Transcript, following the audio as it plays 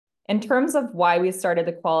In terms of why we started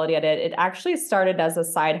the Quality Edit, it actually started as a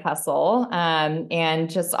side hustle. And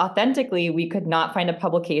just authentically, we could not find a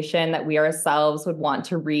publication that we ourselves would want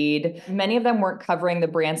to read. Many of them weren't covering the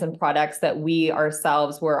brands and products that we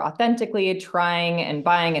ourselves were authentically trying and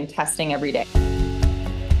buying and testing every day.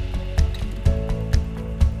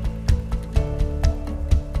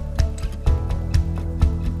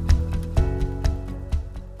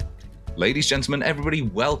 Ladies, gentlemen, everybody,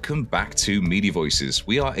 welcome back to Media Voices.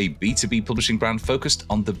 We are a B2B publishing brand focused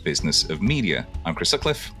on the business of media. I'm Chris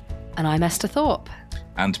Sutcliffe. And I'm Esther Thorpe.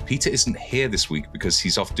 And Peter isn't here this week because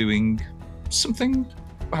he's off doing something,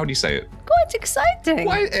 how do you say it? Quite exciting.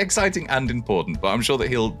 Quite exciting and important, but I'm sure that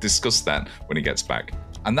he'll discuss that when he gets back.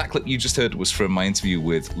 And that clip you just heard was from my interview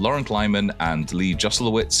with Lauren Kleinman and Lee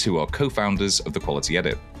Joselowitz, who are co-founders of The Quality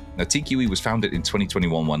Edit. Now, TQE was founded in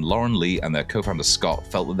 2021 when Lauren, Lee, and their co-founder Scott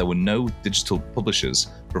felt that there were no digital publishers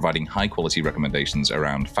providing high-quality recommendations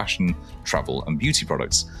around fashion, travel, and beauty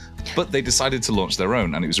products. But they decided to launch their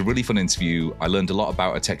own, and it was a really fun interview. I learned a lot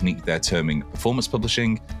about a technique they're terming performance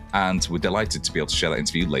publishing, and we're delighted to be able to share that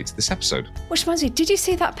interview later this episode. Which reminds me, did you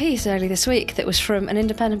see that piece earlier this week that was from an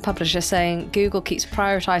independent publisher saying Google keeps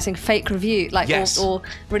prioritizing fake Yes. or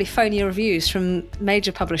really phony reviews from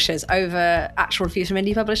major publishers over actual reviews from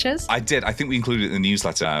indie publishers? I did. I think we included it in the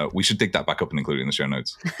newsletter. We should dig that back up and include it in the show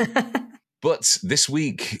notes. But this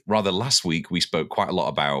week, rather last week, we spoke quite a lot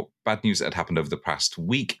about bad news that had happened over the past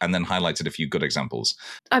week and then highlighted a few good examples.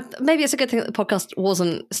 Maybe it's a good thing that the podcast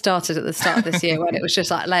wasn't started at the start of this year when it was just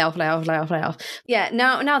like layoff. Yeah,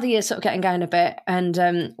 now the year's sort of getting going a bit,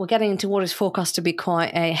 and we're getting into what is forecast to be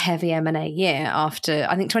quite a heavy M&A year after,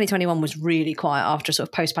 I think 2021 was really quiet after a sort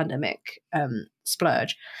of post-pandemic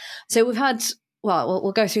splurge. So we've had,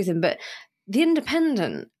 we'll go through them, but The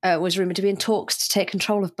Independent was rumoured to be in talks to take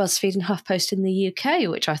control of BuzzFeed and HuffPost in the UK,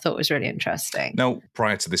 which I thought was really interesting. Now,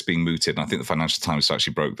 prior to this being mooted, and I think the Financial Times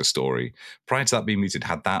actually broke the story, prior to that being mooted,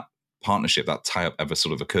 had that partnership, that tie-up ever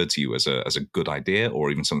sort of occurred to you as a good idea or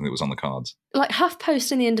even something that was on the cards? Like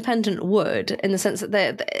HuffPost and The Independent would, in the sense that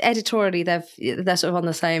they're editorially, they're sort of on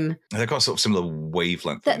the same... They've got sort of similar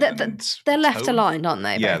wavelength. They're left aligned, aren't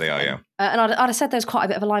they? Yeah, they are, yeah. And I'd have said there's quite a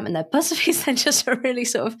bit of alignment there. BuzzFeed's then just a really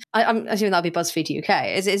sort of... I'm assuming that'll be BuzzFeed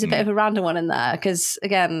UK. It's a bit of a random one in there because,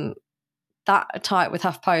 again, that tie-up with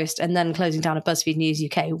HuffPost and then closing down a BuzzFeed News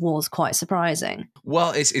UK was quite surprising.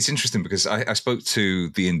 Well, it's interesting because I spoke to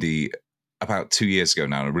the Indie about 2 years ago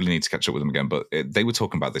now, and I really need to catch up with them again, but they were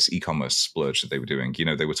talking about this e-commerce splurge that they were doing. You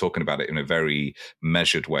know, they were talking about it in a very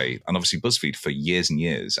measured way. And obviously BuzzFeed for years and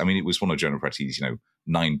years, I mean, it was one of Jonah Peretti's,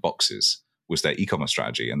 9 boxes was their e-commerce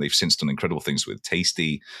strategy. And they've since done incredible things with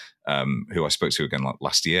Tasty, who I spoke to again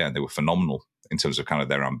last year, and they were phenomenal in terms of kind of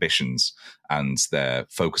their ambitions and their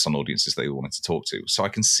focus on audiences they wanted to talk to. So I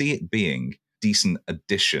can see it being decent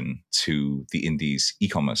addition to the Indie's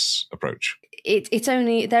e-commerce approach.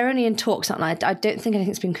 They're only in talks, aren't they? I don't think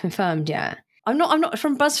anything's been confirmed yet. I'm not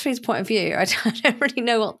from BuzzFeed's point of view. I don't really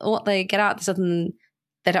know what they get out of this other than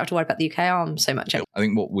they don't have to worry about the UK arm so much. I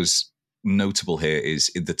think what was notable here is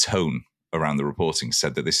the tone around the reporting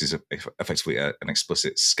said that this is effectively an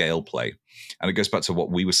explicit scale play. And it goes back to what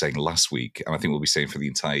we were saying last week, and I think we'll be saying for the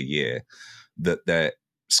entire year, that their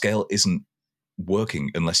scale isn't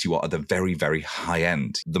working unless you are at the very, very high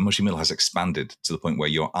end. The mushy middle has expanded to the point where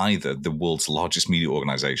you're either the world's largest media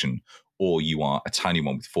organization or you are a tiny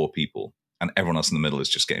one with 4 people, and everyone else in the middle is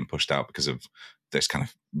just getting pushed out because of this kind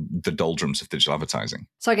of the doldrums of digital advertising.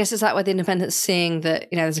 So I guess is that where the Independent's seeing that,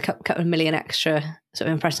 there's a couple of million extra sort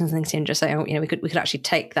of impressions and things, and just saying, we could actually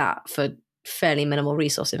take that for fairly minimal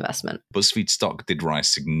resource investment. BuzzFeed stock did rise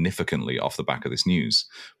significantly off the back of this news,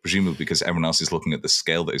 presumably because everyone else is looking at the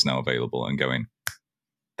scale that is now available and going,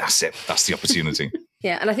 that's it, that's the opportunity.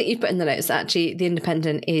 Yeah, and I think you've put in the notes that actually the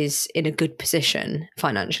Independent is in a good position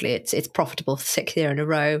financially. It's profitable for the 6th year in a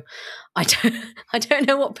row. I don't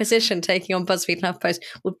know what position taking on BuzzFeed and HuffPost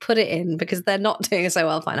would put it in because they're not doing so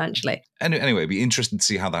well financially. Anyway, it'd be interesting to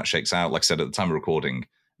see how that shakes out. Like I said, at the time of recording,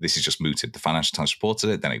 this is just mooted. The Financial Times reported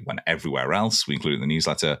it, then it went everywhere else. We included it in the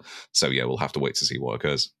newsletter. So yeah, we'll have to wait to see what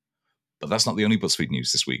occurs. But that's not the only BuzzFeed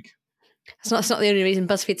news this week. That's not the only reason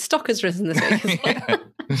BuzzFeed stock has risen this week.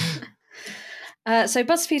 So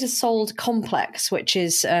BuzzFeed has sold Complex, which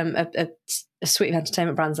is a suite of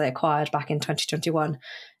entertainment brands they acquired back in 2021.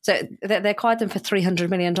 So they acquired them for $300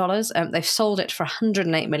 million. They've sold it for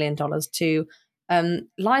 $108 million to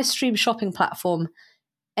live stream shopping platform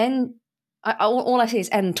all I see is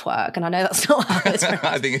N-twerk, and I know that's not how it's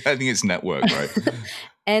I think it's network, right?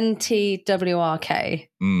 NTWRK.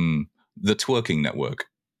 The twerking network.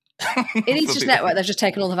 It is just network. They've just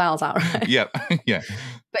taken all the vowels out, right? Yeah, yeah.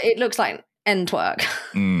 But it looks like Entwork.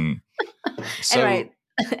 So, anyway,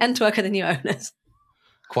 Entwork are the new owners.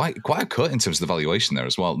 Quite a cut in terms of the valuation there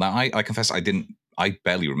as well. Now, I confess I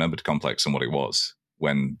barely remembered Complex and what it was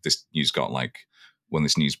when this news when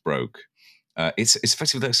this news broke. It's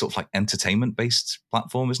effectively a sort of like entertainment-based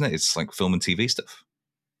platform, isn't it? It's like film and TV stuff.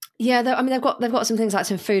 Yeah, they've got some things like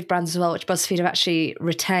some food brands as well, which BuzzFeed have actually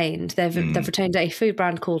retained. They've retained a food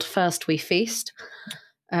brand called First We Feast.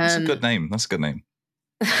 That's a good name.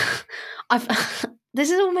 This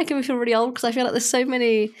is all making me feel really old because I feel like there's so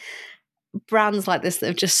many brands like this that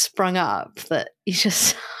have just sprung up that I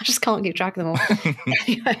just can't keep track of them all.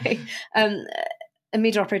 Anyway, and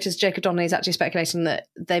media operators Jacob Donnelly is actually speculating that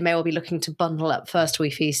they may well be looking to bundle up First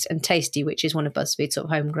We Feast and Tasty, which is one of BuzzFeed's sort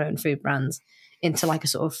of homegrown food brands, into like a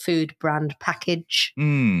sort of food brand package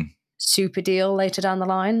super deal later down the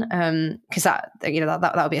line. Because that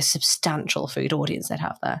would be a substantial food audience they'd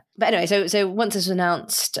have there. But anyway, so once this was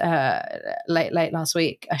announced late last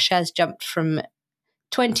week, shares jumped from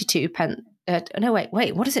 22 pence. No, wait,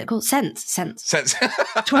 what is it called? Cents. I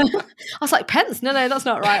was like, pence? No, that's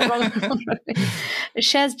not right. Wrong.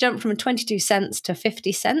 Shares jumped from 22 cents to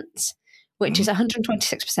 50 cents, which is a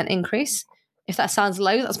 126% increase. If that sounds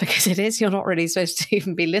low, that's because it is. You're not really supposed to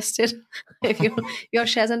even be listed if your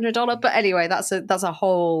share's under $1. But anyway, that's a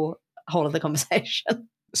whole other conversation.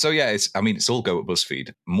 So yeah, it's all go at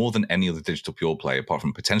BuzzFeed more than any other digital pure play, apart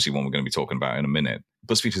from potentially one we're going to be talking about in a minute.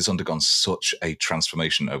 BuzzFeed has undergone such a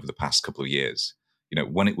transformation over the past couple of years.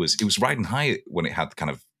 When it was riding high when it had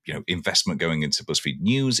kind of investment going into BuzzFeed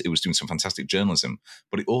News, it was doing some fantastic journalism,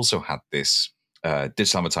 but it also had this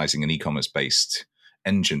digital advertising and e-commerce based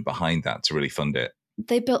engine behind that to really fund it.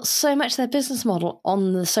 They built so much of their business model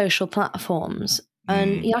on the social platforms.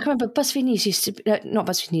 And I can remember BuzzFeed News used to be, not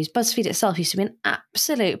BuzzFeed News, BuzzFeed itself used to be an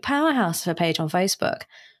absolute powerhouse of a page on Facebook.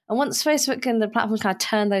 And once Facebook and the platforms kind of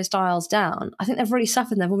turned those dials down, I think they've really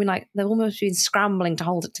suffered. They've almost been scrambling to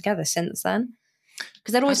hold it together since then.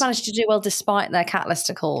 Because they'd always managed to do well despite their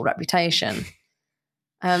catlistical reputation.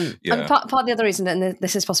 And part of the other reason, and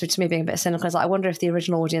this is possibly just me being a bit cynical, is I wonder if the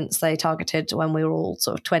original audience they targeted when we were all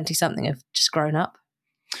sort of 20-something have just grown up.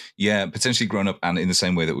 Yeah, potentially grown up, and in the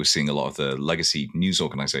same way that we're seeing a lot of the legacy news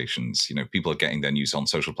organizations, people are getting their news on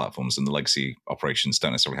social platforms, and the legacy operations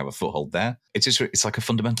don't necessarily have a foothold there. It's like a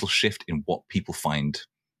fundamental shift in what people find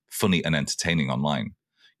funny and entertaining online.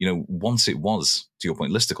 Once it was, to your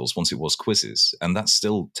point, listicles, once it was quizzes, and that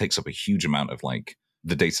still takes up a huge amount of like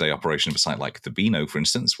the day-to-day operation of a site like the Beano, for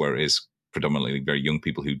instance, where it is predominantly very young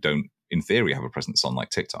people who don't, in theory, have a presence on like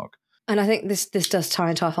TikTok. And I think this does tie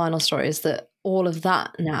into our final story, is that all of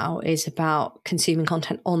that now is about consuming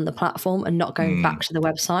content on the platform and not going back to the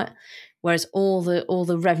website. Whereas all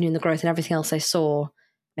the revenue and the growth and everything else I saw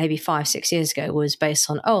maybe 5-6 years ago was based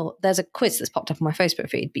on, there's a quiz that's popped up on my Facebook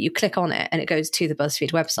feed, but you click on it and it goes to the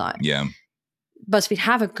BuzzFeed website. Yeah. BuzzFeed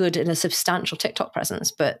have a good and a substantial TikTok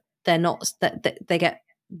presence, but they're not, they get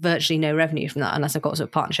virtually no revenue from that unless they've got sort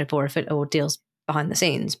of partnership or deals behind the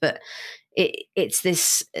scenes. But it's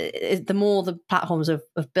this, the more the platforms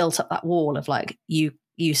have built up that wall of like, you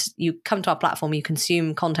come to our platform, you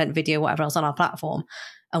consume content, video, whatever else on our platform,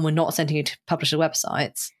 and we're not sending you to publisher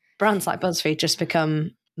websites. Brands like BuzzFeed just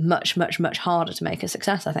become much, much, much harder to make a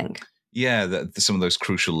success, I think. Yeah, some of those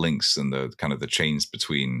crucial links and the kind of the chains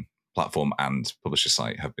between platform and publisher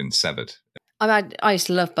site have been severed. I used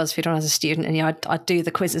to love BuzzFeed when I was a student, and I'd do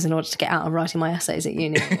the quizzes in order to get out of writing my essays at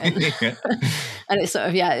uni. And, and it's sort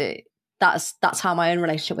of, that's how my own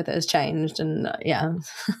relationship with it has changed. And I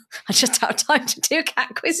just don't have time to do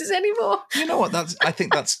cat quizzes anymore. You know what? I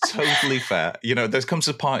think that's totally fair. There comes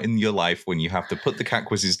a part in your life when you have to put the cat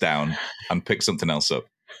quizzes down and pick something else up.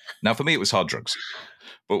 Now, for me, it was hard drugs.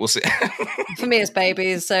 But we'll see. For me, it's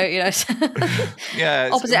babies. So,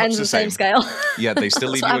 opposite ends of the same scale. Yeah, they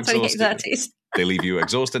still leave you exhausted. They leave you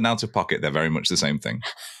exhausted and out of pocket. They're very much the same thing.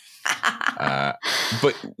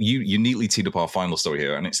 But you neatly teed up our final story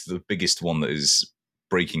here, and it's the biggest one that is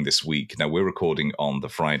breaking this week. Now, we're recording on the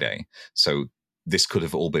Friday, so this could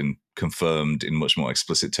have all been confirmed in much more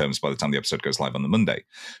explicit terms by the time the episode goes live on the Monday.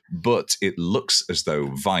 But it looks as though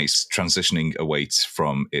Vice transitioning away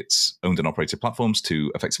from its owned and operated platforms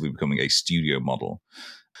to effectively becoming a studio model.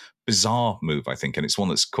 Bizarre move, I think, and it's one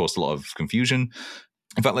that's caused a lot of confusion.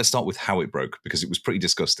 In fact, let's start with how it broke, because it was pretty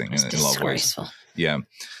disgusting in a lot of ways. Yeah.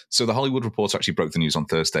 So the Hollywood Reporter actually broke the news on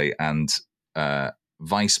Thursday, and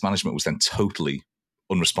Vice management was then totally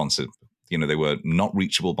unresponsive. They were not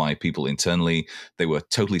reachable by people internally. They were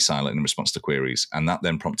totally silent in response to queries. And that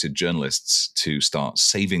then prompted journalists to start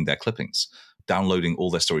saving their clippings, downloading all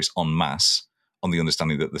their stories en masse on the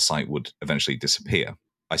understanding that the site would eventually disappear.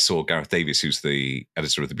 I saw Gareth Davies, who's the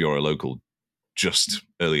editor of the Bureau Local, just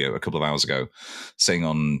earlier, a couple of hours ago, saying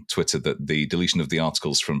on Twitter that the deletion of the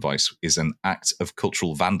articles from Vice is an act of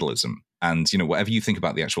cultural vandalism. And, whatever you think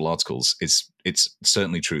about the actual articles, it's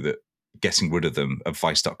certainly true that getting rid of them, of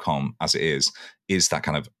Vice.com as it is that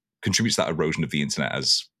kind of contributes to that erosion of the internet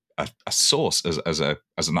as a source, as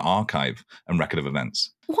an archive and record of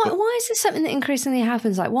events. Why is this something that increasingly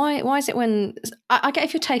happens? Like, why is it when I get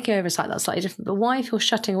if you're taking over a site that's slightly different, but why if you're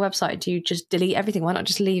shutting a website do you just delete everything? Why not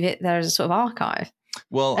just leave it there as a sort of archive?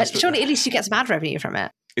 Well, surely at least you get some ad revenue from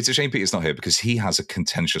it. It's a shame Peter's not here because he has a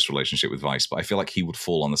contentious relationship with Vice, but I feel like he would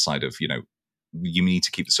fall on the side of, you need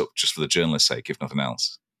to keep this up just for the journalist's sake, if nothing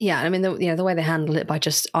else. Yeah, I mean, the way they handled it by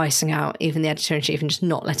just icing out even the editor-in-chief and just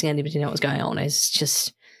not letting anybody know what's going on is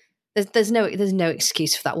just there's no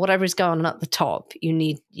excuse for that. Whatever is going on at the top, you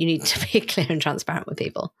need to be clear and transparent with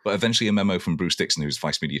people. But eventually, a memo from Bruce Dixon, who's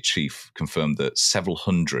Vice Media Chief, confirmed that several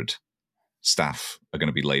hundred staff are going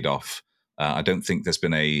to be laid off. I don't think there's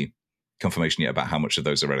been a confirmation yet about how much of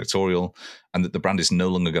those are editorial, and that the brand is no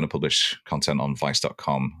longer going to publish content on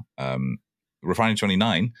Vice.com. Refinery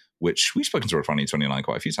 29, which we've spoken to Refinery 29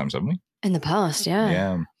 quite a few times, haven't we? In the past,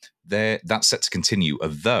 yeah. Yeah. That's set to continue,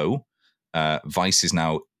 although Vice is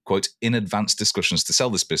now, quote, in advanced discussions to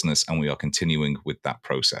sell this business, and we are continuing with that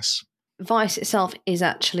process. Vice itself is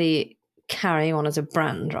actually carrying on as a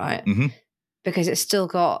brand, right? Mm-hmm. Because it's still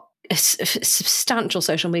got a substantial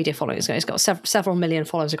social media following. It's got several million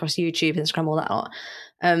followers across YouTube, Instagram, all that lot.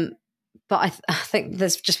 But I think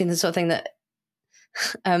there's just been the sort of thing that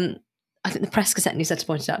I think the Press Gazette newsletter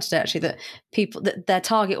pointed out today, actually, that that their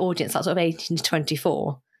target audience, that sort of 18 to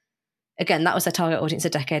 24, again, that was their target audience a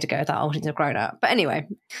decade ago. That audience have grown up. But anyway,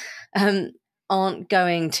 aren't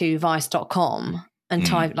going to Vice.com and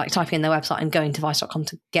typing in their website and going to Vice.com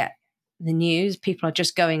to get the news. People are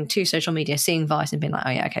just going to social media, seeing Vice and being like,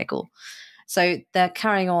 oh yeah, okay, cool. So they're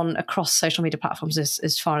carrying on across social media platforms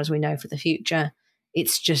as far as we know for the future.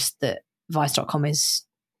 It's just that Vice.com is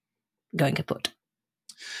going kaput.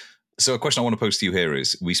 So a question I want to pose to you here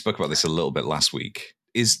is, we spoke about this a little bit last week.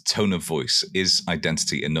 Is tone of voice, is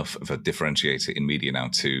identity enough of a differentiator in media now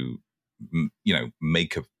to,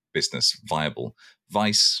 make a business viable?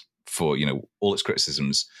 Vice, for, all its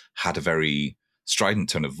criticisms, had a very strident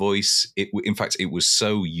tone of voice. In fact, it was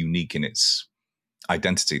so unique in its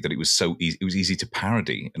identity that it was so easy. It was easy to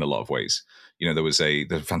parody in a lot of ways. There was a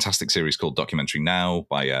fantastic series called Documentary Now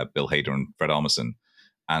by Bill Hader and Fred Armisen,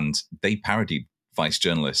 and they parodied Vice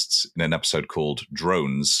journalists in an episode called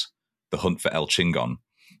Drones, The Hunt for El Chingon,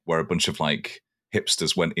 where a bunch of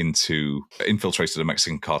hipsters went infiltrated a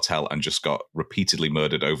Mexican cartel and just got repeatedly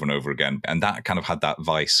murdered over and over again. And that kind of had that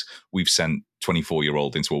Vice, we've sent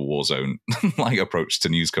 24-year-old into a war zone approach to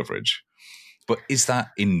news coverage. But is that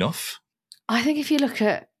enough? I think if you look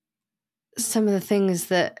at some of the things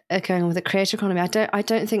that are going on with the creator economy, I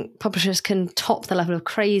don't think publishers can top the level of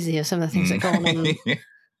crazy of some of the things that go on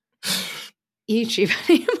YouTube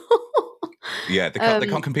anymore. Yeah, they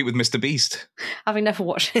can't compete with Mr. Beast. Having never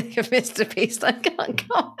watched anything of Mr. Beast, I can't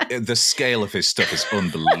comment. The scale of his stuff is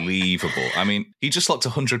unbelievable. I mean, he just locked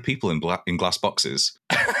 100 people in glass boxes.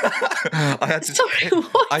 I had to. Sorry,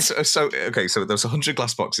 what? So there's 100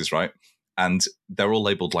 glass boxes, right? And they're all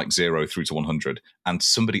labeled 0 through to 100. And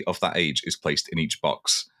somebody of that age is placed in each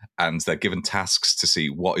box. And they're given tasks to see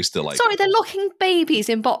what is the Sorry, they're locking babies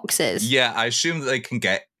in boxes. Yeah, I assume that they can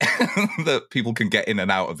get that people can get in and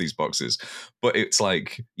out of these boxes. But it's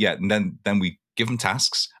and then we give them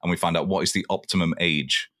tasks and we find out what is the optimum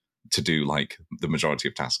age to do the majority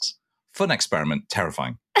of tasks. Fun experiment,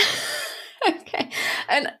 terrifying. Okay,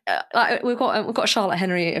 and we've got Charlotte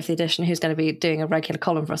Henry of The Edition who's going to be doing a regular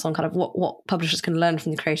column for us on kind of what publishers can learn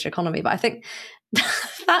from the creator economy. But I think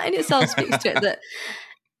that in itself speaks to it that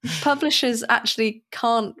publishers actually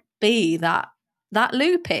can't be that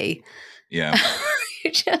loopy. Yeah.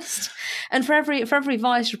 And for every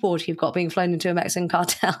Vice reporter you've got being flown into a Mexican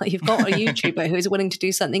cartel, you've got a YouTuber who is willing to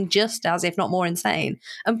do something just as, if not more, insane,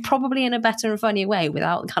 and probably in a better and funnier way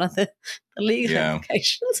without kind of the legal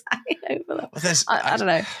implications hanging over them. Well, I don't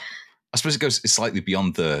know. I suppose it goes slightly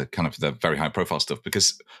beyond the kind of the very high profile stuff,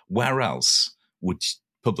 because where else would you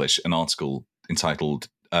publish an article entitled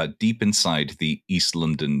Deep Inside the East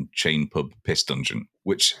London Chain Pub Piss Dungeon,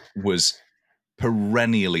 which was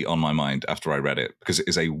perennially on my mind after I read it, because it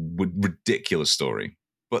is a ridiculous story.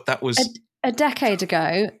 But that was a decade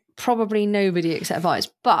ago, probably nobody except Vice.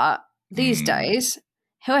 But these days,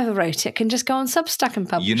 whoever wrote it can just go on Substack and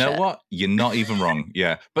publish it. You know what? You're not even wrong.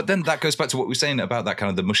 Yeah. But then that goes back to what we were saying about that kind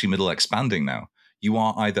of the mushy middle expanding now. You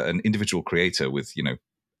are either an individual creator with,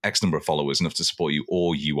 X number of followers enough to support you,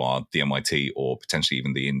 or you are the NYT or potentially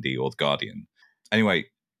even the Indie or the Guardian. Anyway,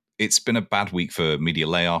 It's been a bad week for media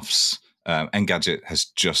layoffs. Engadget has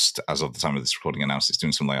just, as of the time of this recording, announced it's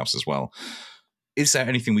doing some layoffs as well. Is there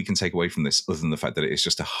anything we can take away from this other than the fact that it's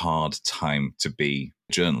just a hard time to be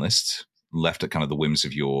a journalist, left at kind of the whims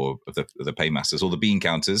of the paymasters, or the bean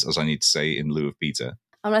counters, as I need to say in lieu of Peter?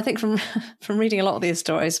 I mean, I think from reading a lot of these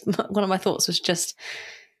stories, one of my thoughts was just,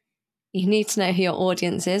 you need to know who your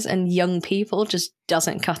audience is, and young people just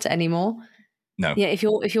doesn't cut it anymore. No. Yeah, if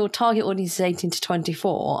your target audience is 18 to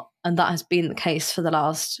 24, and that has been the case for the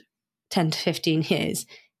last 10 to 15 years,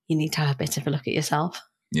 you need to have a bit of a look at yourself.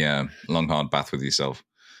 Yeah, long, hard bath with yourself.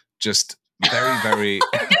 Just very, very...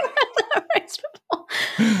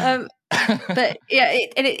 But yeah,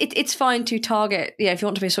 it's fine to target, if you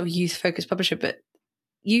want to be a sort of youth-focused publisher, but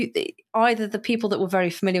either the people that were very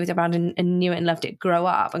familiar with the brand and knew it and loved it grow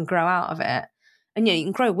up and grow out of it, and you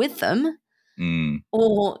can grow with them,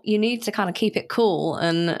 or you need to kind of keep it cool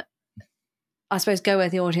and I suppose go where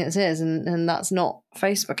the audience is, and that's not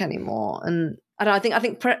Facebook anymore. And I think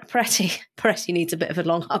Peretti needs a bit of a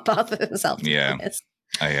long hard path with himself. Yeah.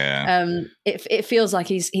 It feels like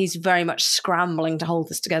he's very much scrambling to hold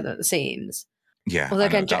this together at the seams. Yeah. Although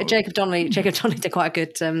again, Jacob Donnelly did quite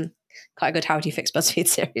a good How Do You Fix BuzzFeed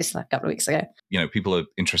series a couple of weeks ago. People are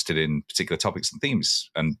interested in particular topics and themes,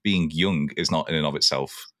 and being young is not in and of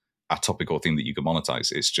itself a topic or theme that you can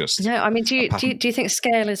monetize. It's just no. I mean, do you think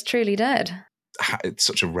scale is truly dead? It's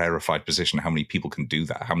such a rarefied position. How many people can do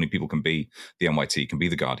that? How many people can be the NYT, can be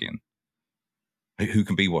the Guardian? Who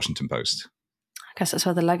can be Washington Post? I guess that's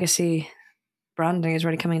where the legacy branding is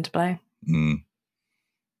really coming into play.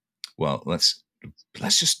 Well, let's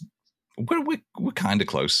just we're kind of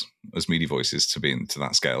close as media voices to being to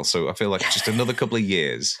that scale. So I feel like just another couple of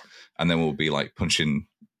years, and then we'll be like punching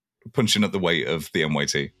at the weight of the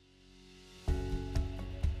NYT.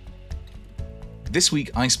 This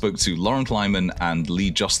week, I spoke to Lauren Kleinman and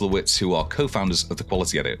Lee Joselowitz, who are co-founders of The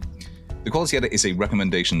Quality Edit. The Quality Edit is a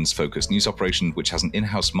recommendations-focused news operation which has an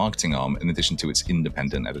in-house marketing arm in addition to its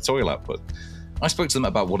independent editorial output. I spoke to them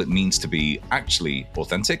about what it means to be actually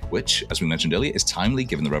authentic, which, as we mentioned earlier, is timely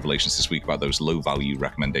given the revelations this week about those low-value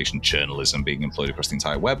recommendation journalism being employed across the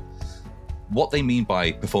entire web, what they mean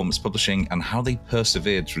by performance publishing, and how they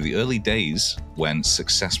persevered through the early days when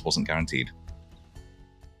success wasn't guaranteed.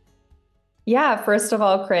 Yeah, first of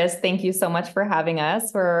all, Chris, thank you so much for having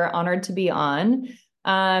us. We're honored to be on.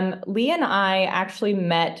 Lee and I actually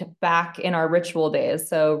met back in our Ritual days.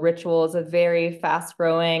 So Ritual is a very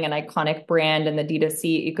fast-growing and iconic brand in the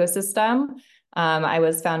D2C ecosystem. I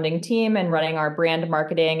was founding team and running our brand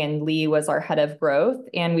marketing, and Lee was our head of growth.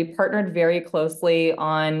 And we partnered very closely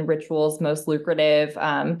on Ritual's most lucrative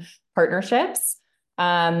partnerships.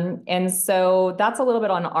 And so that's a little bit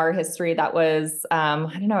on our history. That was,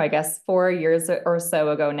 I guess 4 years or so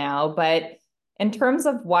ago now. But in terms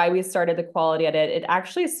of why we started The Quality Edit, it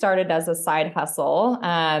actually started as a side hustle.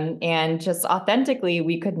 And just authentically,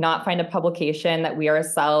 we could not find a publication that we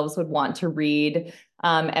ourselves would want to read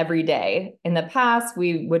every day. In the past,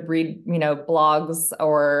 we would read, blogs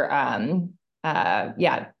or,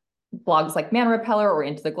 blogs like Man Repeller or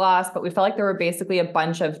Into the Glass, but we felt like there were basically a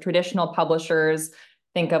bunch of traditional publishers.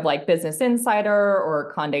 Think of like Business Insider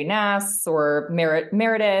or Condé Nast or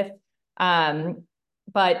Meredith.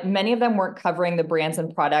 But many of them weren't covering the brands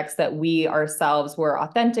and products that we ourselves were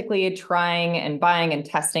authentically trying and buying and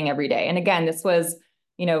testing every day. And again, this was,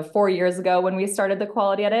 4 years ago when we started The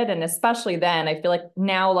Quality Edit. And especially then, I feel like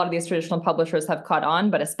now a lot of these traditional publishers have caught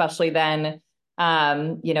on, but especially then,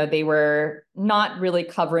 they were not really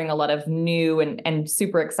covering a lot of new and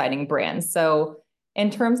super exciting brands. So in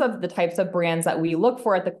terms of the types of brands that we look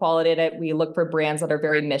for at The Quality Edit, we look for brands that are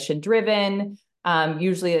very mission driven.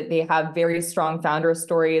 Usually they have very strong founder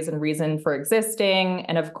stories and reason for existing.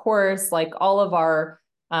 And of course, like all of our,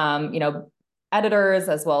 editors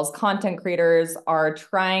as well as content creators are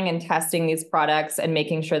trying and testing these products and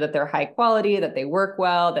making sure that they're high quality, that they work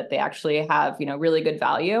well, that they actually have, really good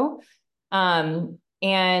value. So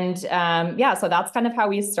that's kind of how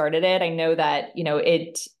we started it. I know that,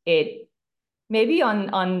 it maybe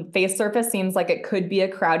on face surface seems like it could be a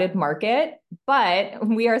crowded market, but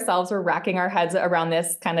we ourselves were racking our heads around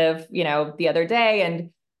this kind of, the other day.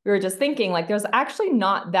 And we were just thinking like, there's actually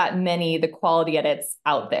not that many The Quality Edits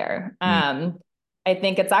out there. I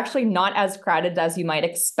think it's actually not as crowded as you might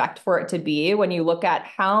expect for it to be when you look at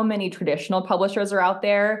how many traditional publishers are out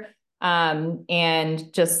there.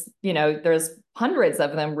 And just, there's hundreds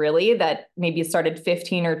of them really that maybe started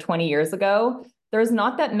 15 or 20 years ago. There's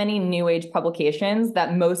not that many new age publications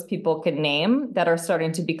that most people could name that are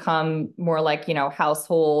starting to become more like,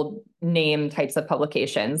 household name types of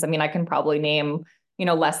publications. I mean, I can probably name,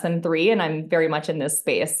 less than 3, and I'm very much in this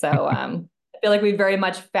space. So I feel like we very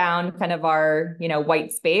much found kind of our,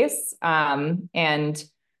 white space. And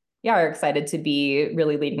yeah, are excited to be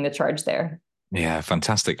really leading the charge there. Yeah,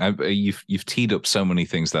 fantastic. You've teed up so many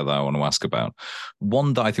things there that I want to ask about.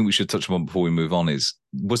 One that I think we should touch on before we move on is,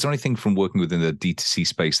 was there anything from working within the D2C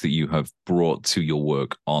space that you have brought to your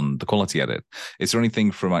work on the quality edit? Is there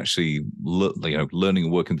anything from actually learning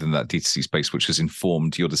and working within that D2C space which has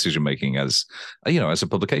informed your decision making as a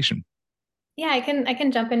publication? Yeah, I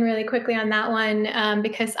can jump in really quickly on that one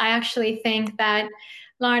because I actually think that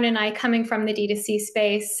Lauren and I, coming from the D2C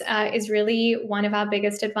space, is really one of our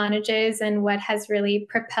biggest advantages and what has really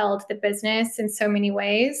propelled the business in so many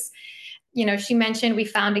ways. She mentioned we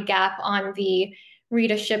found a gap on the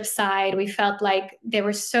readership side. We felt like there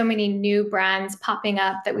were so many new brands popping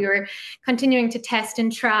up that we were continuing to test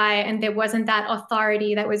and try, and there wasn't that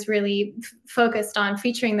authority that was really focused on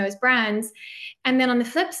featuring those brands. And then on the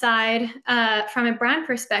flip side, from a brand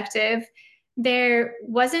perspective, there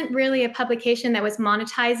wasn't really a publication that was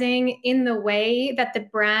monetizing in the way that the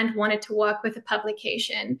brand wanted to work with a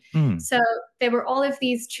publication. So there were all of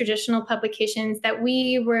these traditional publications that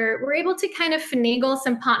we were able to kind of finagle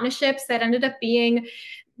some partnerships that ended up being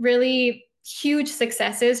really huge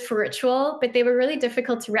successes for Ritual, but they were really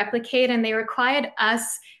difficult to replicate, and they required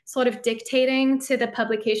us sort of dictating to the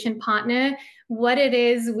publication partner what it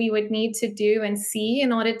is we would need to do and see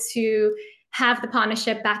in order to have the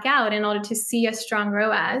partnership back out, in order to see a strong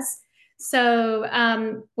ROAS.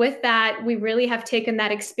 So with that, we really have taken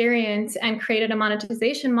that experience and created a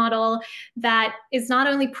monetization model that is not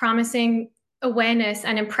only promising awareness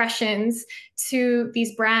and impressions to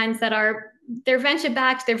these brands that they're venture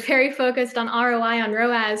backed, they're very focused on ROI, on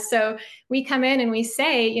ROAS. So we come in and we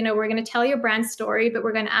say, we're going to tell your brand story, but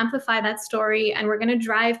we're going to amplify that story, and we're going to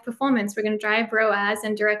drive performance. We're going to drive ROAS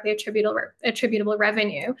and directly attributable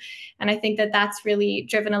revenue. And I think that that's really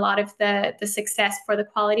driven a lot of the success for the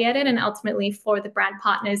quality edit and ultimately for the brand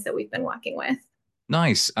partners that we've been working with.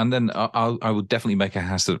 Nice. And then I would definitely make a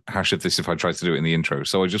hash of this if I tried to do it in the intro.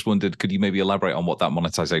 So I just wondered, could you maybe elaborate on what that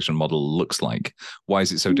monetization model looks like? Why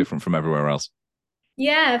is it so different from everywhere else?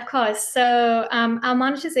 Yeah, of course. So our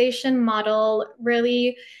monetization model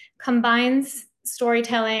really combines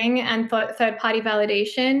storytelling and third-party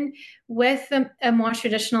validation with a more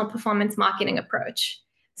traditional performance marketing approach.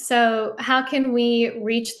 So how can we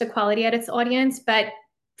reach the quality edits audience, but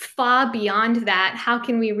far beyond that, how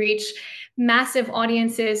can we reach massive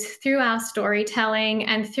audiences through our storytelling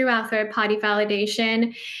and through our third-party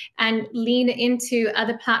validation, and lean into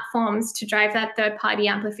other platforms to drive that third-party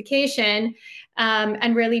amplification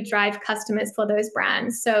and really drive customers for those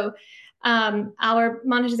brands. So our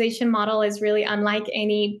monetization model is really unlike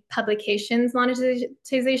any publication's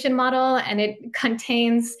monetization model, and it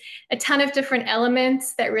contains a ton of different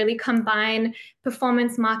elements that really combine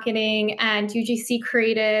performance marketing and UGC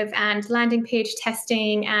creative and landing page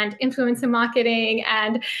testing and influencer marketing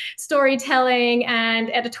and storytelling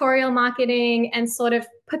and editorial marketing, and sort of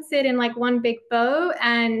puts it in like one big bow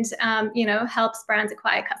and helps brands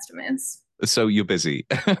acquire customers. So you're busy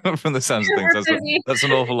from the sounds of things. That's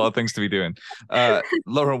an awful lot of things to be doing.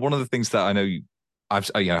 Laura, one of the things that I know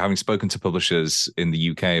having spoken to publishers in the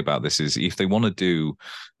UK about this is if they want to do,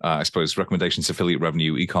 I suppose, recommendations, affiliate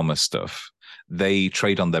revenue, e-commerce stuff, they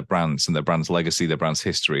trade on their brands and their brand's legacy, their brand's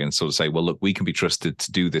history, and sort of say, well, look, we can be trusted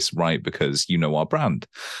to do this right because you know our brand.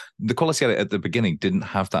 The quality edit at the beginning didn't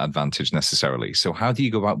have that advantage necessarily. So how do you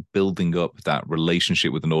go about building up that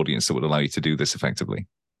relationship with an audience that would allow you to do this effectively?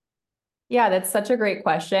 Yeah, that's such a great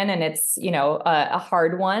question. And it's, a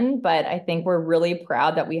hard one, but I think we're really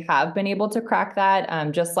proud that we have been able to crack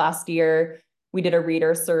that. Just last year, we did a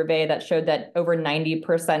reader survey that showed that over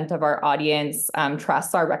 90% of our audience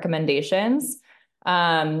trusts our recommendations.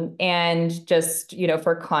 And just,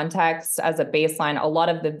 for context, as a baseline, a lot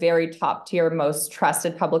of the very top tier, most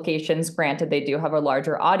trusted publications, granted, they do have a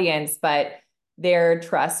larger audience, but their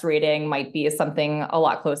trust rating might be something a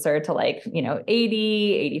lot closer to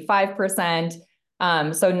 80, 85%.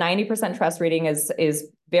 So 90% trust rating is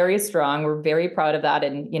very strong. We're very proud of that,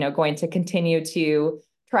 and, going to continue to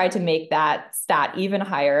try to make that stat even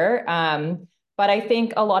higher. But I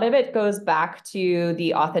think a lot of it goes back to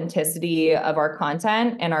the authenticity of our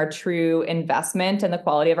content and our true investment in the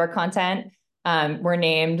quality of our content. We're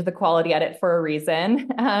named the quality edit for a reason.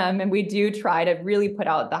 And we do try to really put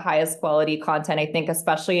out the highest quality content. I think,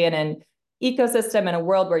 especially in an ecosystem in a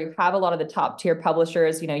world where you have a lot of the top tier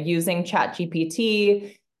publishers, using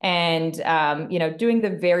ChatGPT and, doing the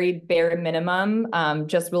very bare minimum,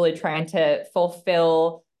 just really trying to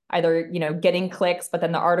fulfill either, getting clicks, but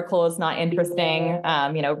then the article is not interesting,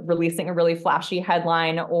 releasing a really flashy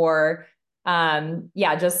headline, or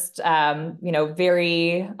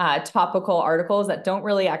very topical articles that don't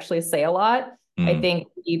really actually say a lot. I think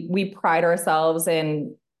we pride ourselves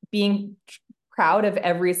in being proud of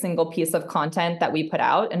every single piece of content that we put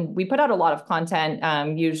out. And we put out a lot of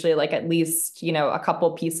content, usually like at least, a couple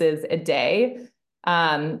pieces a day.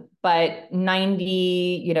 But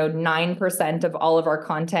 9% of all of our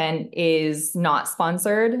content is not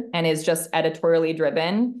sponsored and is just editorially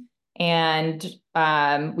driven. And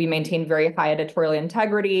we maintain very high editorial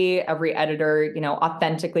integrity. Every editor,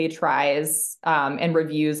 authentically tries and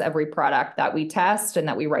reviews every product that we test and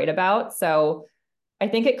that we write about. So I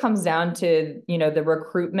think it comes down to, the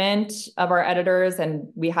recruitment of our editors. And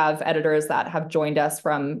we have editors that have joined us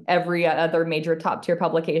from every other major top tier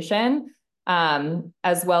publication,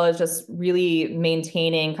 as well as just really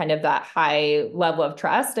maintaining kind of that high level of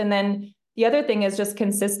trust. And then the other thing is just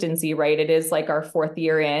consistency, right? It is like our 4th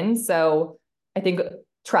year in. So I think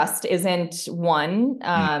trust isn't won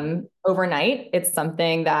overnight. It's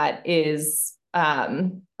something that is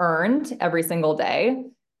earned every single day.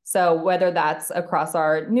 So whether that's across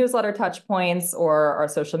our newsletter touch points or our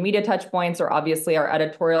social media touch points, or obviously our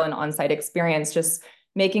editorial and on-site experience, just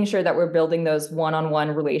making sure that we're building those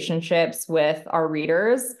one-on-one relationships with our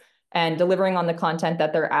readers and delivering on the content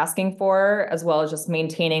that they're asking for, as well as just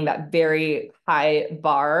maintaining that very high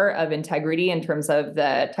bar of integrity in terms of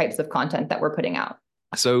the types of content that we're putting out.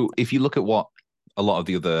 So if you look at what a lot of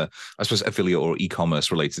the other, I suppose, affiliate or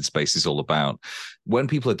e-commerce related space is all about, when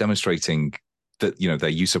people are demonstrating that, their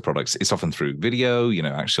use of products, it's often through video,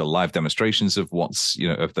 actual live demonstrations of what's,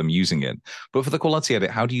 of them using it. But for the quality edit,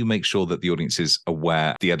 how do you make sure that the audience is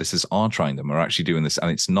aware the editors are trying them, are actually doing this, and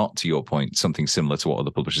it's not, to your point, something similar to what other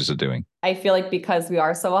publishers are doing? I feel like because we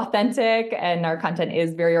are so authentic and our content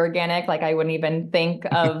is very organic, like I wouldn't even think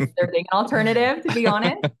of there being an alternative, to be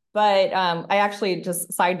honest. But I actually,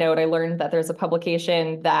 just side note, I learned that there's a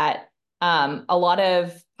publication that a lot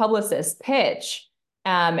of publicists pitch,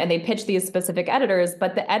 and they pitch these specific editors,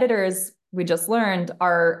 but the editors, we just learned,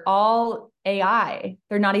 are all AI.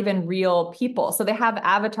 They're not even real people. So they have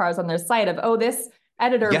avatars on their site of, oh, this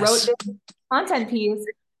editor wrote this content piece,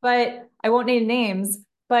 but I won't name names,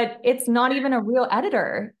 but it's not even a real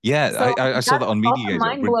editor. Yeah, so I saw that on Media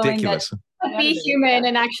Gaze. Ridiculous. Be human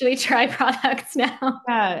and actually try products now.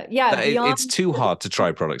 It's too hard to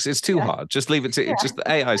try products. It's too hard. Just leave it to just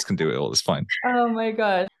the AIs can do it all. It's fine. Oh my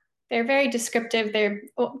God. They're very descriptive. They're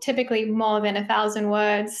typically more than 1,000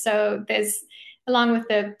 words. So there's, along with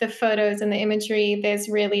the photos and the imagery, there's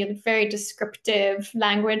really very descriptive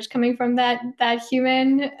language coming from that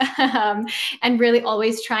human, and really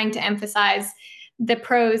always trying to emphasize the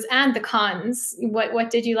pros and the cons. What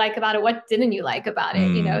did you like about it? What didn't you like about it?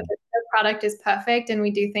 The product is perfect, and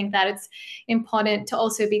we do think that it's important to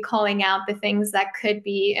also be calling out the things that could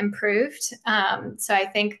be improved. So I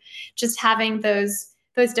think just having those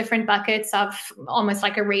different buckets of almost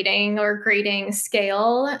like a rating or grading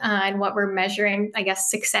scale, and what we're measuring, I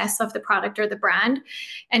guess, success of the product or the brand,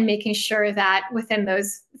 and making sure that within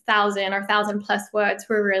those 1,000 or 1,000+ words,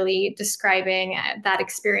 we're really describing that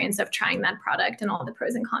experience of trying that product and all the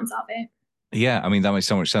pros and cons of it. Yeah, I mean, that makes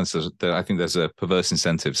so much sense. I think there's a perverse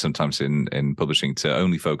incentive sometimes in publishing to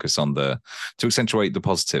only focus on to accentuate the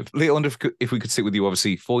positive. Leah, I wonder if we could sit with you,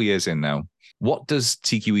 obviously 4 years in now. What does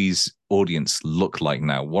TQE's audience look like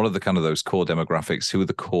now? What are the kind of those core demographics? Who are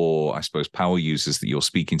the core, I suppose, power users that you're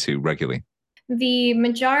speaking to regularly? The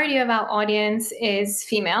majority of our audience is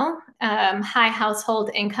female, high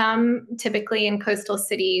household income, typically in coastal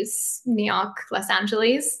cities, New York, Los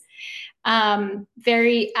Angeles.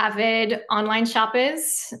 Very avid online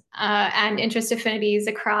shoppers, and interest affinities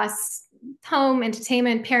across home,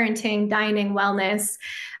 entertainment, parenting, dining, wellness,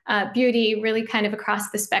 beauty, really kind of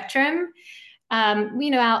across the spectrum.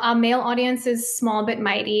 Our male audience is small but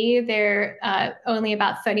mighty. They're only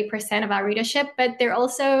about 30% of our readership, but they're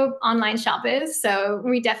also online shoppers. So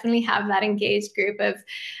we definitely have that engaged group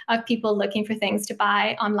of people looking for things to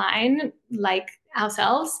buy online, like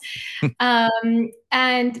ourselves.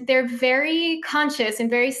 And they're very conscious and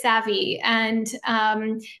very savvy, and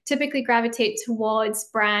typically gravitate towards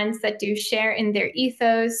brands that do share in their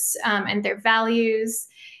ethos and their values.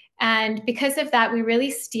 And because of that, we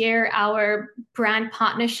really steer our brand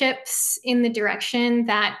partnerships in the direction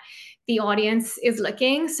that the audience is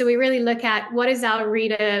looking. So we really look at what is our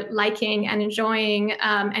reader liking and enjoying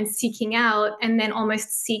and seeking out, and then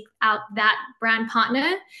almost seek out that brand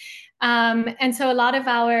partner. And so a lot of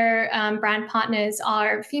our brand partners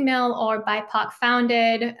are female or BIPOC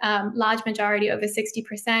founded, large majority, over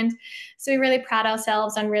 60%. So we really pride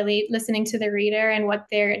ourselves on really listening to the reader and what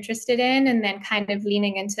they're interested in, and then kind of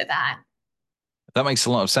leaning into that. That makes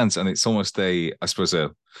a lot of sense. And it's almost I suppose,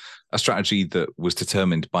 a strategy that was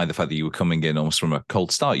determined by the fact that you were coming in almost from a cold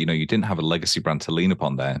start. You didn't have a legacy brand to lean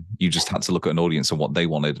upon there. You just had to look at an audience and what they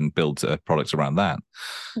wanted and build a product around that.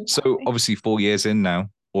 Exactly. So obviously 4 years in now,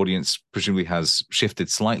 audience presumably has shifted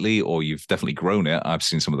slightly, or you've definitely grown it. I've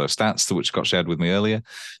seen some of those stats which got shared with me earlier.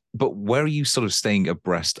 But where are you sort of staying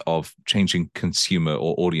abreast of changing consumer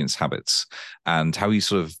or audience habits? And how are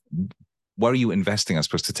you where are you investing, I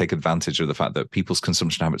suppose, to take advantage of the fact that people's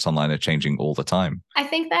consumption habits online are changing all the time? I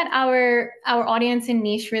think that our audience and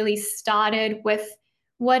niche really started with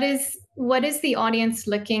what is the audience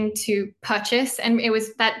looking to purchase? And it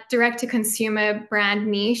was that direct to consumer brand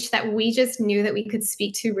niche that we just knew that we could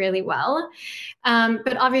speak to really well.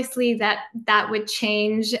 But obviously that would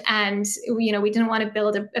change. And, we didn't want to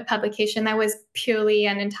build a publication that was purely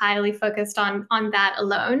and entirely focused on that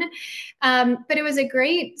alone. But it was a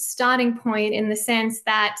great starting point in the sense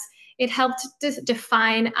that it helped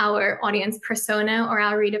define our audience persona or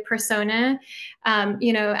our reader persona.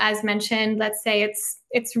 As mentioned, let's say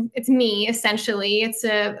it's me, essentially. It's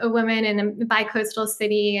a woman in a bi-coastal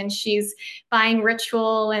city, and she's buying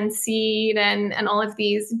Ritual and Seed and all of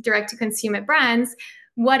these direct-to-consumer brands.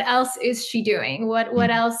 What else is she doing? What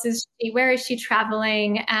else is where is she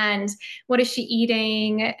traveling? And what is she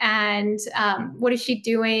eating? And what is she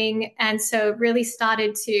doing? And so really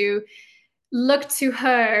started to look to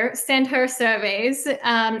her, send her surveys,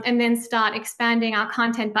 and then start expanding our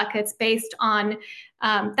content buckets based on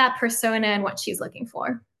that persona and what she's looking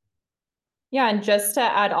for. Yeah, and just to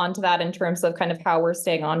add on to that in terms of kind of how we're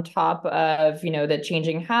staying on top of, the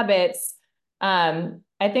changing habits,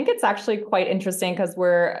 I think it's actually quite interesting because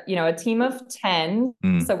we're, a team of 10,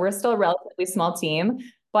 so we're still a relatively small team.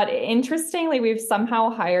 But interestingly, we've somehow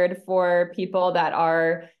hired for people that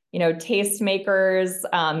are, tastemakers.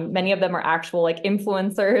 Many of them are actual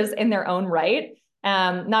influencers in their own right.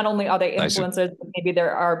 Not only are they influencers, but maybe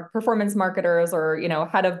there are performance marketers or,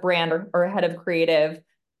 head of brand or head of creative.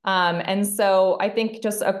 And so I think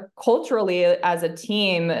just culturally as a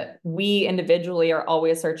team, we individually are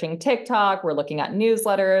always searching TikTok. We're looking at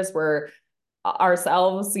newsletters. We're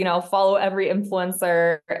ourselves, follow every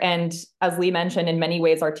influencer. And as Lee mentioned, in many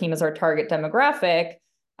ways, our team is our target demographic.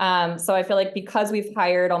 So I feel like because we've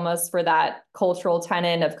hired almost for that cultural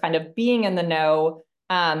tenet of kind of being in the know,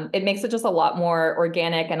 it makes it just a lot more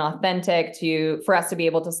organic and authentic for us to be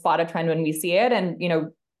able to spot a trend when we see it. And,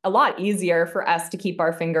 a lot easier for us to keep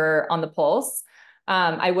our finger on the pulse.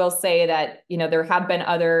 I will say that, there have been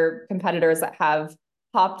other competitors that have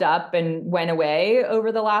popped up and went away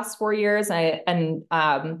over the last 4 years, and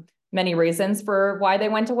many reasons for why they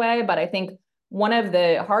went away. But I think one of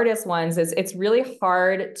the hardest ones is it's really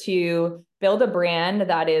hard to build a brand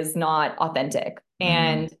that is not authentic.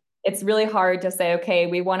 And it's really hard to say, okay,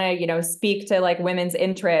 we want to, speak to women's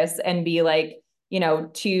interests and be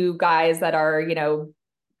two guys that are,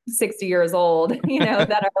 60 years old,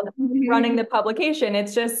 that are running the publication.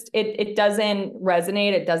 It's just, it doesn't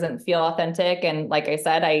resonate. It doesn't feel authentic. And like I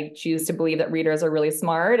said, I choose to believe that readers are really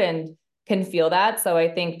smart and can feel that. So I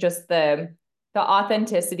think just the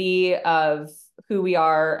authenticity of who we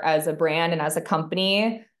are as a brand and as a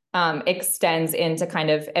company extends into kind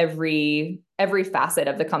of every facet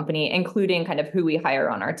of the company, including kind of who we hire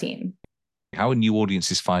on our team. How are new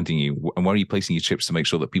audiences finding you, and where are you placing your chips to make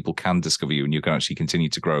sure that people can discover you and you can actually continue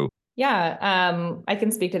to grow? Yeah, I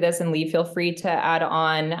can speak to this, and Lee, feel free to add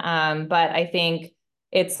on. But I think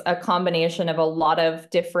it's a combination of a lot of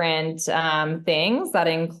different things that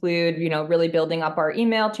include, really building up our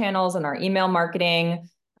email channels and our email marketing.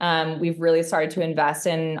 We've really started to invest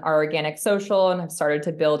in our organic social and have started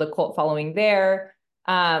to build a cult following there.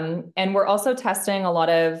 And we're also testing a lot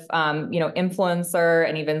of, influencer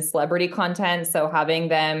and even celebrity content. So having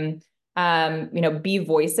them, be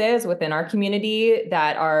voices within our community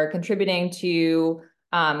that are contributing to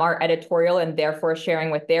our editorial and therefore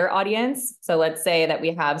sharing with their audience. So let's say that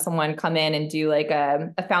we have someone come in and do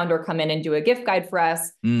a founder come in and do a gift guide for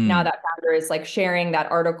us. Now that founder is sharing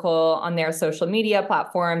that article on their social media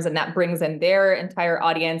platforms, and that brings in their entire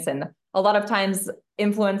audience. And a lot of times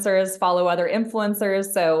influencers follow other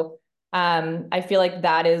influencers. So I feel like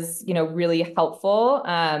that is, really helpful.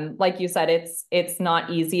 Like you said, it's not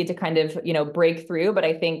easy to kind of, break through, but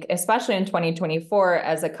I think especially in 2024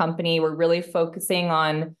 as a company, we're really focusing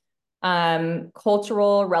on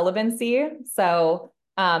cultural relevancy. So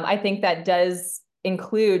I think that does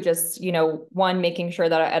include just, one, making sure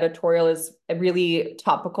that our editorial is really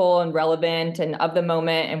topical and relevant and of the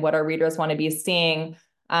moment and what our readers want to be seeing.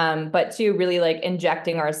 But two, really like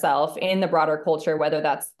injecting ourselves in the broader culture, whether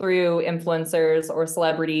that's through influencers or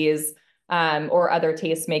celebrities, or other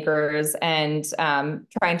tastemakers, and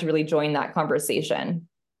trying to really join that conversation.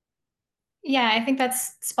 Yeah, I think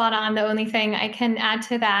that's spot on. The only thing I can add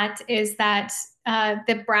to that is that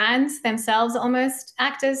the brands themselves almost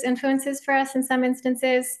act as influences for us in some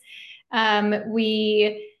instances.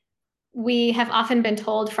 We have often been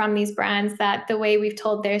told from these brands that the way we've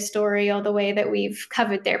told their story or the way that we've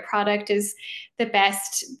covered their product is the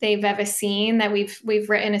best they've ever seen, that we've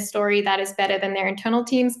written a story that is better than their internal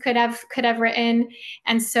teams could have written.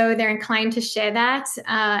 And so they're inclined to share that.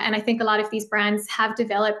 And I think a lot of these brands have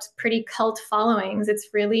developed pretty cult followings. It's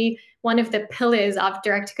really one of the pillars of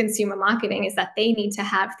direct-to-consumer marketing is that they need to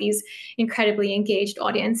have these incredibly engaged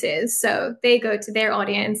audiences. So they go to their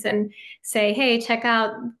audience and say, hey, check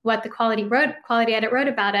out what the Quality Edit wrote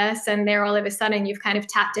about us. And there all of a sudden you've kind of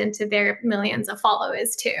tapped into their millions of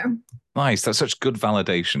followers too. Nice. That's such good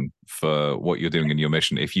validation for what you're doing in your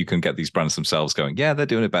mission. If you can get these brands themselves going, yeah, they're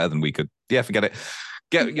doing it better than we could. Yeah, forget it.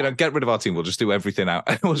 Get rid of our team. We'll just do everything out.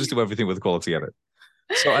 We'll just do everything with Quality Edit.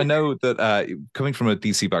 So I know that coming from a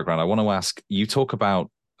DC background, I want to ask, you talk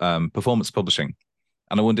about performance publishing.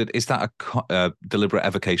 And I wondered, is that a deliberate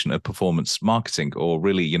evocation of performance marketing? Or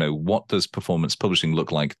really, what does performance publishing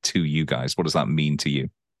look like to you guys? What does that mean to you?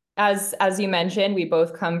 As you mentioned, we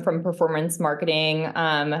both come from performance marketing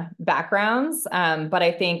backgrounds. But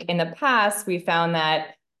I think in the past, we found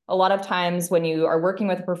that a lot of times when you are working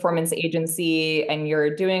with a performance agency and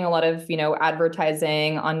you're doing a lot of,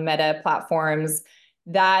 advertising on meta platforms,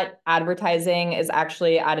 that advertising is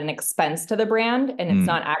actually at an expense to the brand and it's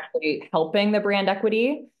not actually helping the brand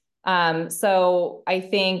equity. So I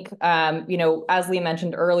think, as Lee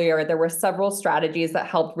mentioned earlier, there were several strategies that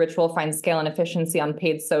helped Ritual find scale and efficiency on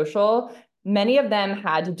paid social. Many of them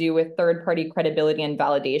had to do with third-party credibility and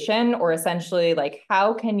validation, or essentially like,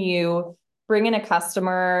 how can you bring in a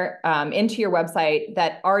customer into your website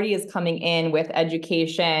that already is coming in with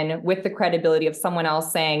education, with the credibility of someone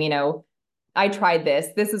else saying, I tried this.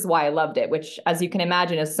 This is why I loved it, which, as you can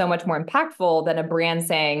imagine, is so much more impactful than a brand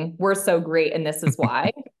saying, we're so great and this is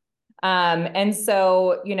why. And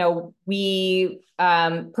so, we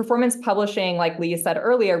performance publishing, like Lee said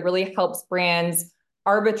earlier, really helps brands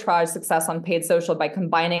arbitrage success on paid social by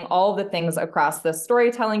combining all the things across the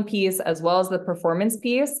storytelling piece as well as the performance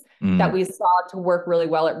piece that we saw to work really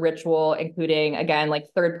well at Ritual, including, again, like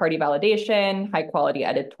third-party validation, high-quality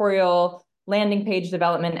editorial, landing page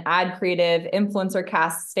development, ad creative, influencer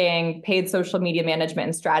casting, paid social media management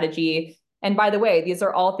and strategy. And by the way, these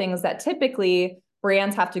are all things that typically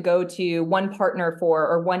brands have to go to one partner for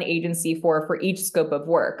or one agency for each scope of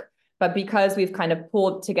work. But because we've kind of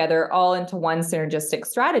pulled together all into one synergistic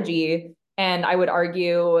strategy, and I would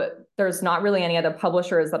argue there's not really any other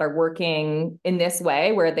publishers that are working in this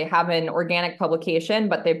way where they have an organic publication,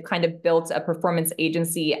 but they've kind of built a performance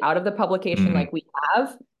agency out of the publication like we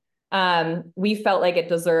have. We felt like it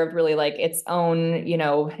deserved really like its own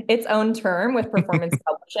term with performance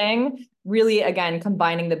publishing, really, again,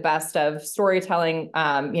 combining the best of storytelling,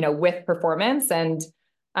 with performance. And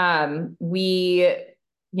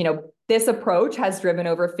this approach has driven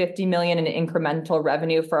over 50 million in incremental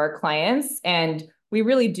revenue for our clients. And we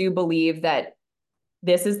really do believe that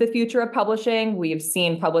this is the future of publishing. We've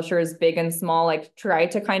seen publishers big and small, like try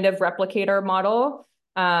to kind of replicate our model.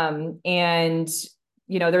 There's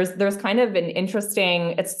kind of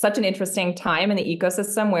it's such an interesting time in the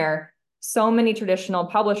ecosystem where so many traditional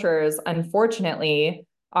publishers, unfortunately,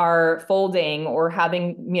 are folding or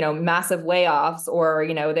having, massive layoffs, or,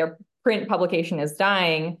 their print publication is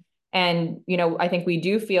dying. And, I think we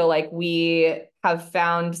do feel like we have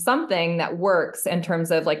found something that works in terms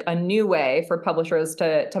of like a new way for publishers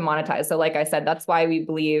to monetize. So like I said, that's why we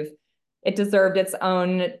believe it deserved its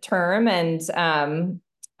own term. And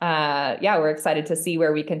we're excited to see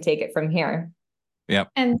where we can take it from here. Yeah.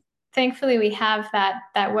 And thankfully we have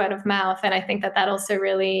that word of mouth. And I think that also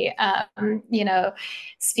really,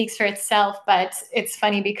 speaks for itself. But it's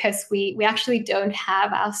funny because we actually don't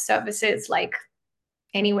have our services like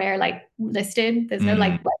anywhere like listed. There's no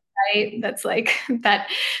like website that's like that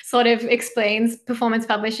sort of explains performance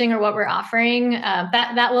publishing or what we're offering.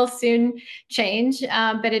 That will soon change.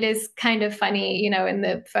 But it is kind of funny, in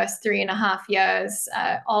the first 3.5 years,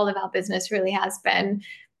 all of our business really has been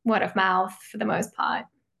word of mouth for the most part.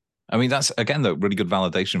 I mean, that's, again, though, really good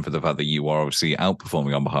validation for the fact that you are obviously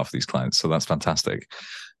outperforming on behalf of these clients. So that's fantastic.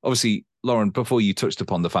 Obviously, Lauren, before you touched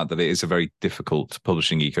upon the fact that it is a very difficult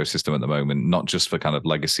publishing ecosystem at the moment, not just for kind of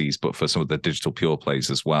legacies, but for some of the digital pure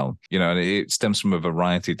plays as well. And it stems from a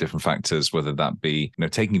variety of different factors, whether that be,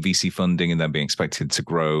 taking VC funding and then being expected to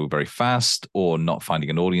grow very fast, or not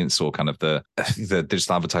finding an audience, or kind of the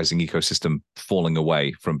digital advertising ecosystem falling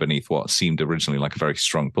away from beneath what seemed originally like a very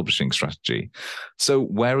strong publishing strategy. So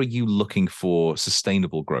where are you looking for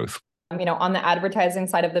sustainable growth? On the advertising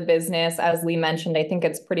side of the business, as Lee mentioned, I think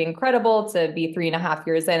it's pretty incredible to be 3.5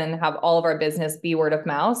 years in and have all of our business be word of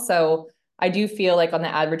mouth. So I do feel like on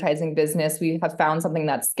the advertising business, we have found something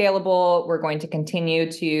that's scalable. We're going to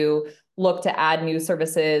continue to look to add new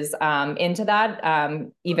services into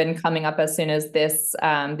that, even coming up as soon as this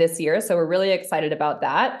year. So we're really excited about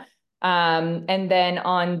that. And then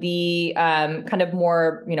on the kind of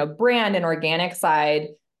more, brand and organic side,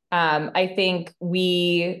 I think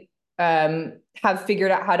we have figured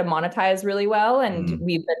out how to monetize really well. And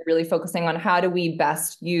we've been really focusing on how do we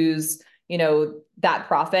best use, that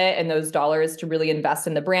profit and those dollars to really invest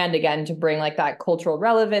in the brand, again, to bring like that cultural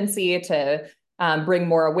relevancy, to bring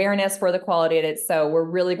more awareness for the quality edit. So we're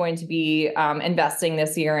really going to be investing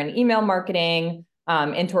this year in email marketing,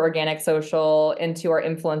 into organic social, into our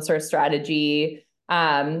influencer strategy,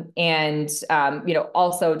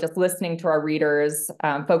 also just listening to our readers,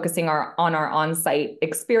 focusing on our on-site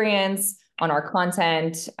experience, on our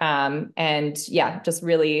content, just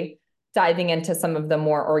really diving into some of the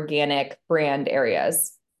more organic brand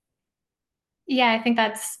areas. Yeah, I think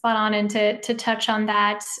that's spot on. And to touch on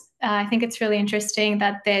that, I think it's really interesting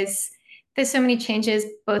that there's so many changes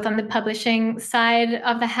both on the publishing side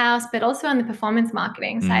of the house, but also on the performance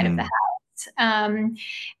marketing side of the house.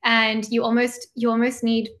 And you almost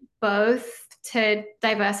need both to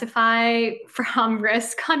diversify from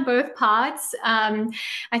risk on both parts.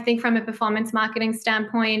 I think from a performance marketing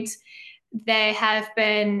standpoint, there have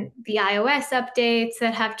been the iOS updates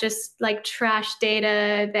that have just like trash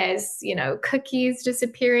data. There's, cookies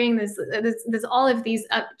disappearing. There's all of these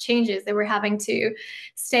changes that we're having to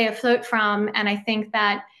stay afloat from. And I think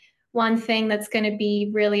that one thing that's going to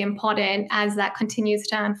be really important as that continues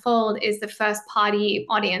to unfold is the first party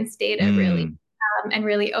audience data, really. And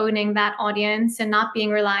really owning that audience and not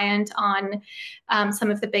being reliant on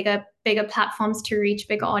some of the bigger platforms to reach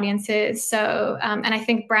bigger audiences. So, and I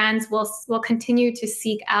think brands will continue to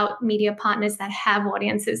seek out media partners that have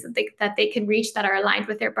audiences that they can reach that are aligned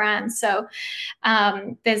with their brands. So,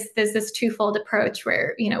 there's this twofold approach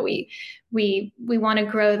where we want to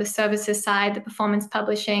grow the services side, the performance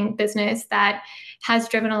publishing business that has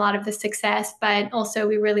driven a lot of the success, but also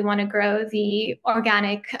we really want to grow the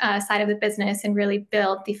organic side of the business and really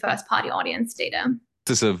build the first party audience data.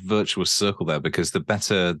 There's a virtuous circle there, because the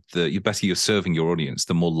better you're serving your audience,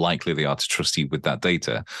 the more likely they are to trust you with that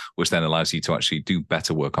data, which then allows you to actually do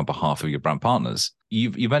better work on behalf of your brand partners.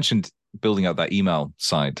 You mentioned building out that email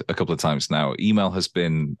side a couple of times now. Email has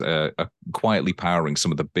been quietly powering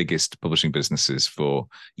some of the biggest publishing businesses for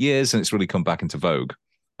years, and it's really come back into vogue.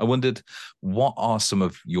 I wondered, what are some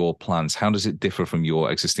of your plans? How does it differ from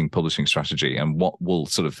your existing publishing strategy? And what will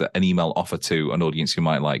sort of an email offer to an audience who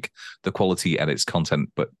might like the quality edits content,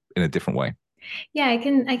 but in a different way? Yeah, I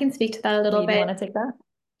can speak to that a little bit. Do you want to take that?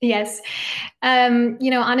 Yes.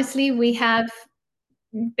 Honestly, we have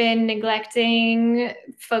been neglecting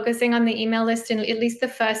focusing on the email list in at least the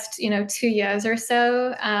first 2 years or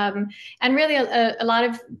so, and really a lot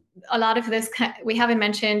of this we haven't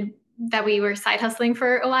mentioned that we were side hustling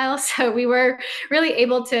for a while, so we were really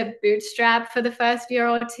able to bootstrap for the first year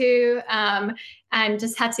or two, and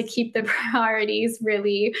just had to keep the priorities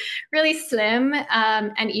really, really slim.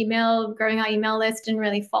 And growing our email list didn't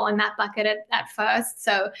really fall in that bucket at first,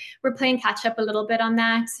 so we're playing catch up a little bit on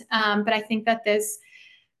that. But I think that there's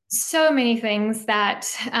so many things that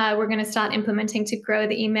we're going to start implementing to grow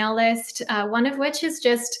the email list. One of which is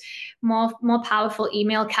just more powerful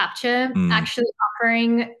email capture, actually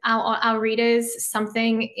offering our readers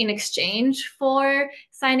something in exchange for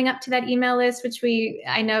signing up to that email list, which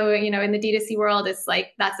I know, in the D2C world, it's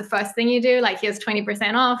like, that's the first thing you do. Like, here's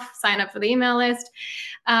 20% off, sign up for the email list.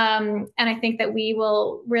 And I think that we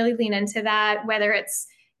will really lean into that, whether it's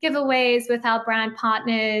giveaways with our brand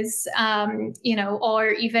partners, or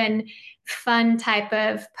even fun type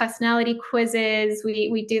of personality quizzes.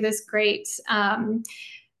 We do this great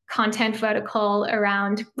content vertical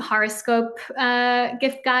around horoscope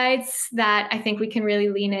gift guides that I think we can really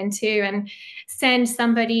lean into and send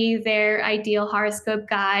somebody their ideal horoscope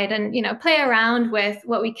guide, and play around with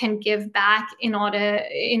what we can give back in order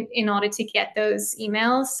to get those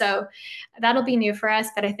emails. So that'll be new for us,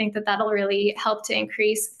 but I think that that'll really help to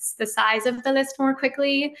increase the size of the list more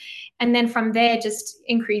quickly. And then from there, just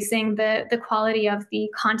increasing the quality of the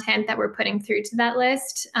content that we're putting through to that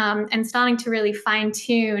list, and starting to really fine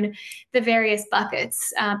tune the various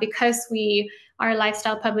buckets, because we are a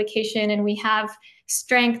lifestyle publication and we have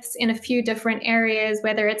strengths in a few different areas,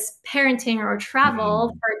 whether it's parenting or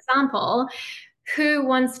travel, for example. Who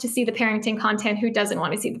wants to see the parenting content? Who doesn't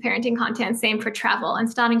want to see the parenting content? Same for travel, and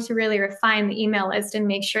starting to really refine the email list and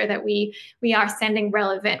make sure that we are sending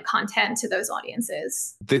relevant content to those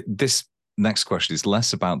audiences. This next question is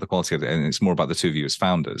less about the quality of it, and it's more about the two of you as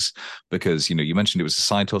founders, because you mentioned it was a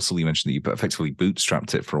side hustle. You mentioned that you effectively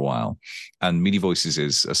bootstrapped it for a while, and Media Voices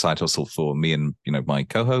is a side hustle for me and my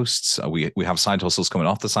co-hosts. We have side hustles coming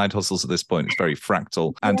off the side hustles at this point. It's very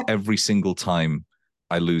fractal, and every single time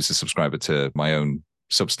I lose a subscriber to my own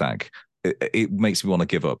Substack, it makes me want to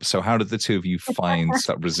give up. So how did the two of you find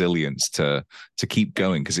that resilience to keep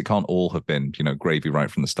going? Because it can't all have been gravy right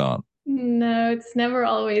from the start. No, it's never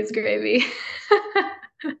always gravy.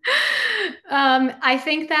 I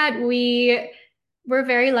think that we're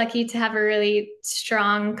very lucky to have a really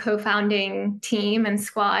strong co-founding team and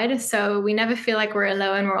squad. So we never feel like we're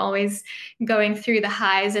alone. We're always going through the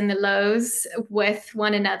highs and the lows with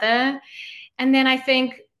one another. And then I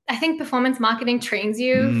think performance marketing trains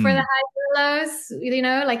you for the highs and lows.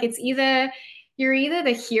 Like you're either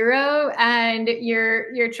the hero and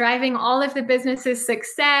you're driving all of the business's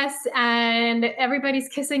success and everybody's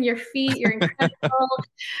kissing your feet, you're incredible,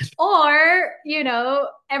 or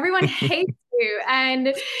everyone hates you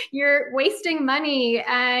and you're wasting money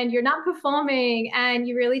and you're not performing, and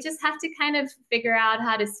you really just have to kind of figure out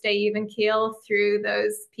how to stay even keel through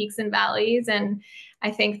those peaks and valleys. And I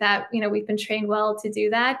think that we've been trained well to do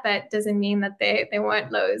that, but doesn't mean that they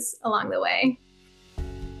weren't lows along the way.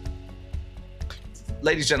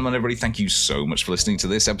 Ladies and gentlemen, everybody, thank you so much for listening to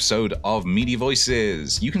this episode of Media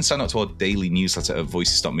Voices. You can sign up to our daily newsletter at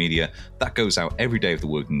voices.media. That goes out every day of the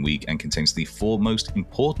working week and contains the 4 most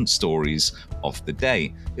important stories of the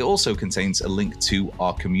day. It also contains a link to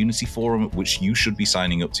our community forum, which you should be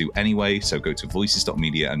signing up to anyway. So go to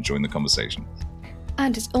voices.media and join the conversation.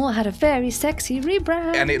 And it's all had a very sexy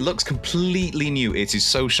rebrand. And it looks completely new. It is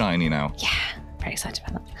so shiny now. Yeah. Very excited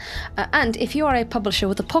about that. And if you are a publisher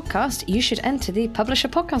with a podcast, you should enter the Publisher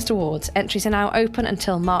Podcast Awards. Entries are now open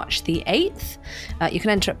until March the 8th. You can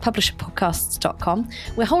enter at publisherpodcasts.com.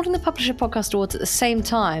 We're holding the Publisher Podcast Awards at the same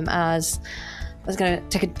time as, I was going to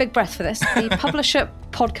take a big breath for this, the Publisher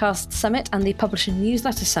Podcast Summit and the Publisher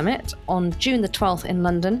Newsletter Summit on June the 12th in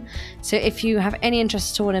London. So if you have any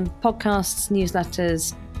interest at all in podcasts,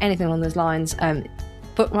 newsletters, anything along those lines,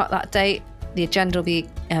 bookmark that date. The agenda will be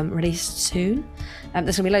released soon. There's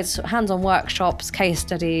going to be loads of hands-on workshops, case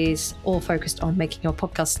studies, all focused on making your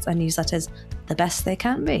podcasts and newsletters the best they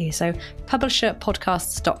can be. So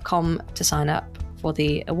publisherpodcasts.com to sign up for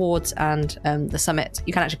the awards and the summit.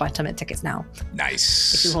 You can actually buy summit tickets now.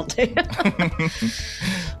 Nice. If you want to.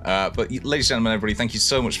 But ladies and gentlemen, everybody, thank you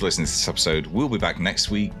so much for listening to this episode. We'll be back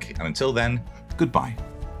next week. And until then, goodbye.